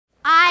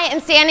am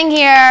standing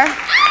here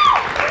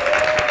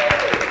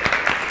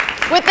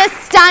with the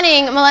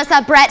stunning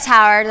Melissa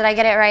Brethauer. Did I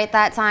get it right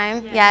that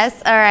time?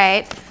 Yes? All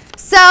right.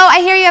 So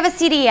I hear you have a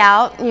CD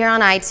out. You're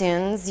on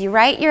iTunes. You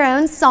write your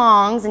own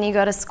songs and you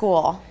go to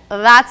school.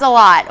 That's a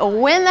lot.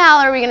 When the hell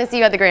are we going to see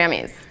you at the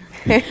Grammys?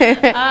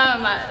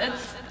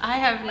 I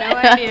have no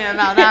idea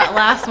about that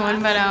last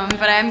one, but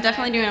I'm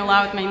definitely doing a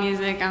lot with my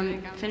music.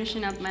 I'm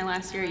finishing up my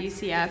last year at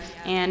UCF,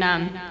 and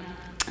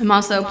I'm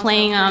also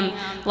playing a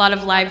lot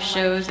of live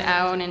shows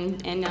out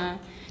and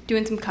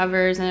doing some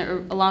covers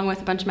along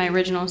with a bunch of my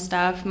original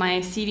stuff. My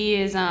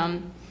CD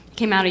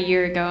came out a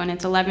year ago, and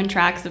it's 11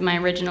 tracks of my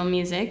original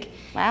music.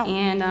 Wow.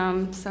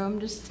 And so I'm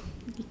just,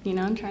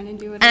 I'm trying to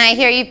do it. And I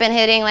hear you've been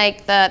hitting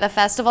like the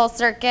festival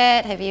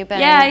circuit. Have you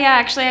been? Yeah.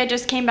 Actually, I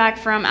just came back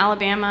from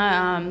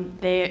Alabama.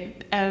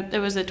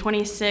 There was a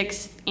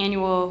 26th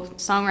annual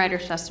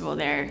Songwriters Festival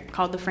there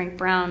called the Frank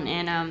Brown,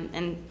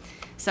 and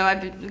so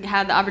I've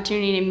had the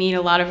opportunity to meet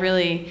a lot of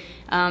really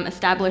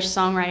established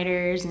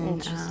songwriters. And,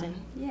 interesting.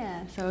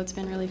 Yeah, so it's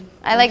been really.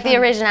 I like the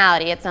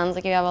originality. It sounds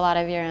like you have a lot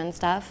of your own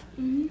stuff.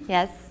 Mm-hmm.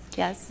 Yes.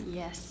 Yes.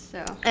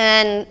 So.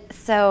 And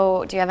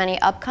so, do you have any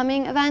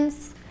upcoming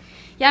events?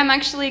 Yeah, I'm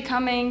actually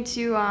coming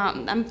to,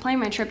 I'm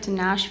planning my trip to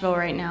Nashville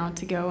right now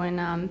to go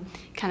and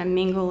kind of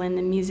mingle in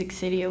the music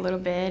city a little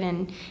bit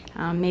and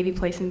maybe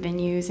play some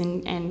venues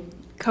and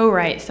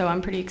co-write, so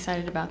I'm pretty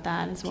excited about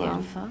that as well.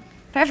 Beautiful.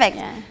 Perfect.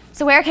 Yeah.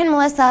 So where can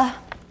Melissa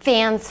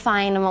fans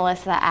find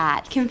Melissa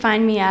at? You can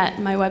find me at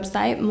my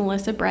website,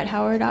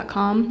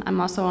 melissabrethauer.com.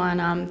 I'm also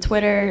on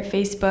Twitter,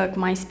 Facebook,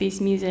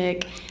 MySpace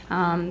Music.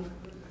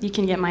 You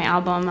can get my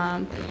album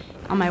on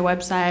my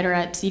website or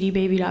at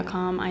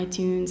cdbaby.com,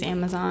 iTunes,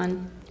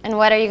 Amazon. And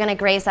what are you going to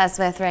grace us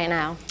with right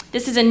now?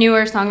 This is a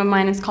newer song of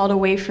mine. It's called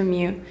Away From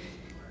You.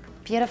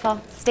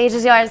 Beautiful. Stage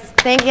is yours.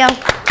 Thank you.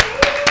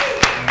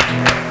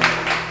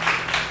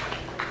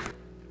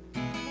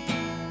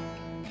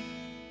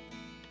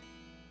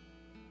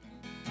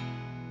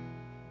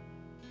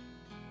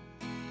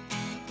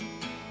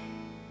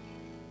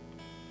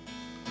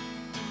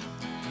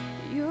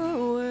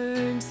 Your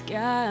words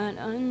got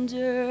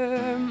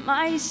under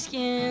my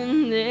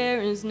skin. There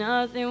is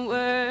nothing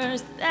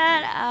worse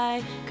that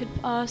I could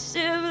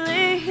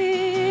possibly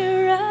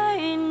hear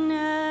right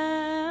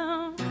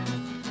now.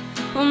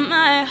 Well,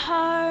 my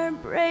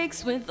heart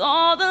breaks with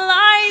all the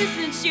lies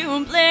that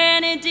you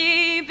planted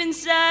deep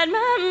inside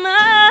my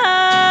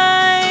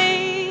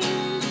mind.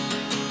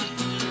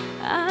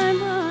 I'm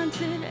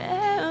haunted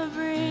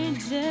every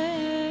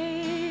day.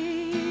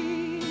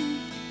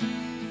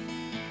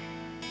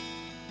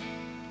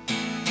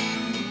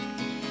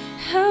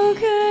 How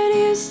could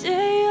you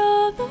say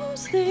all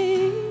those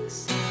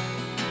things,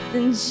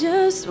 then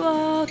just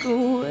walk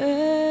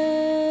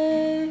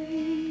away?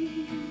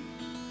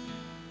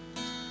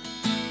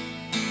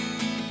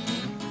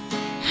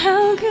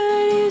 How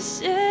could you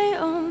say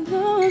all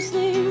those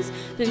things,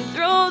 then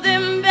throw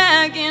them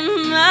back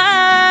in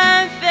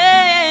my face?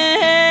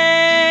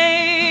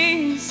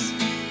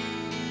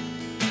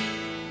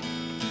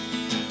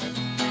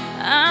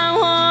 I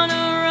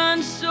wanna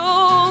run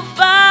so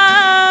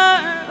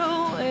far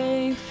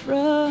away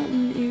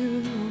from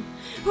you,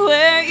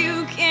 where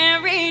you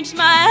can't reach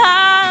my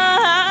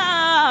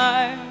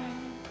heart.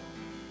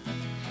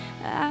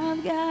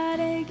 I've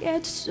gotta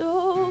get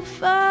so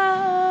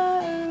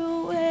far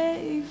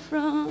away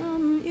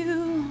from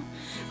you,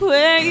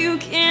 where you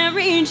can't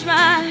reach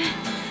my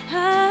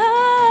heart.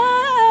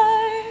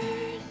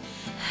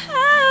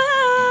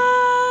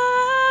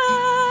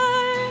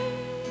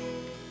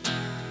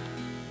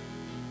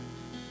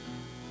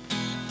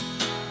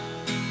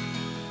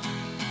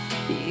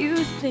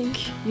 You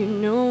think you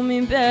know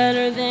me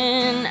better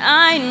than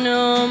I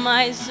know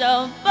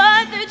myself,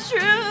 but the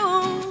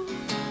truth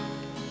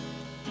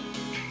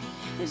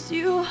is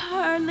you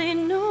hardly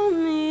know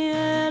me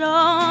at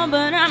all.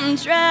 But I'm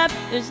trapped,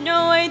 there's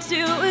no way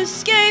to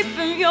escape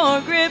from your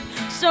grip,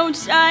 so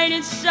tight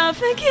it's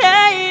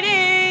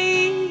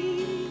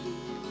suffocating.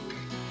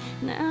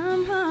 And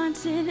I'm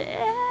haunted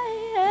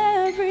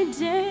every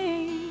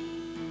day.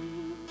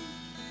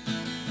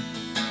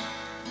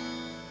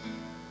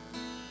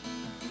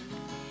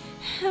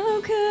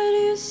 How could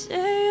you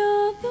say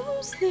all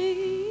those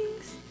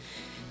things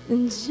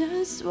and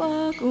just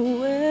walk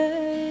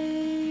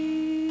away?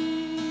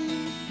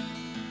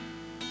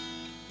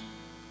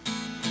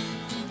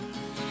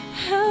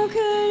 How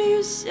could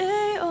you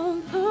say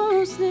all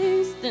those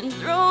things, then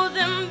throw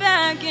them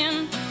back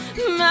in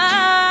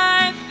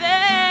my face?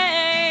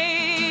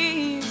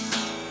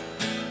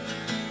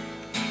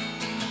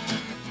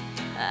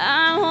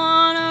 I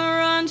wanna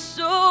run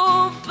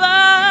so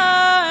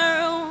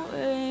far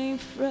away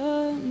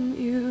from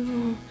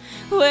you,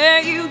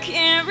 where you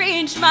can't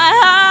reach my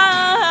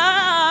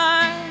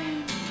heart.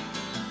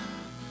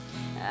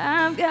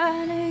 I've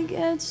gotta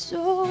get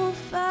so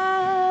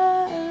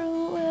far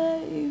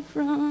away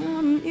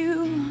from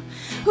you,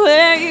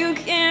 where you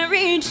can't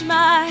reach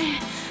my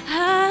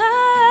heart.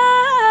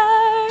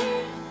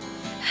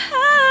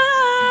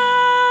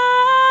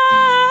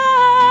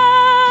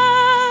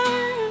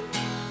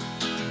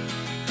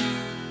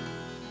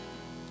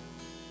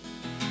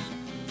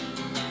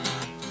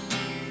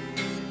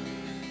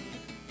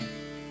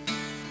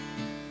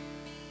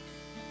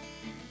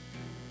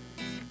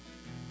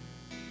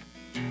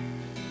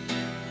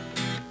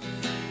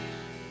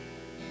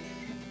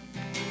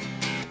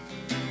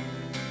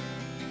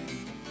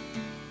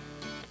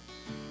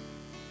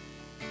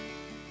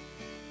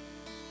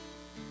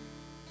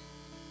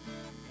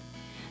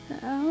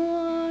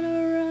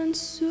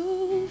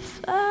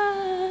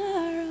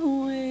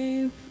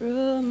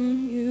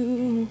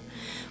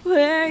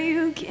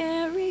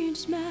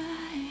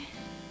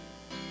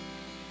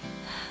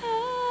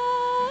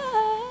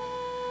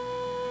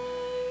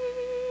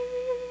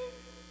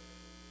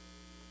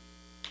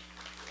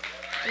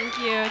 Thank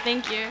you.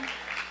 Thank you.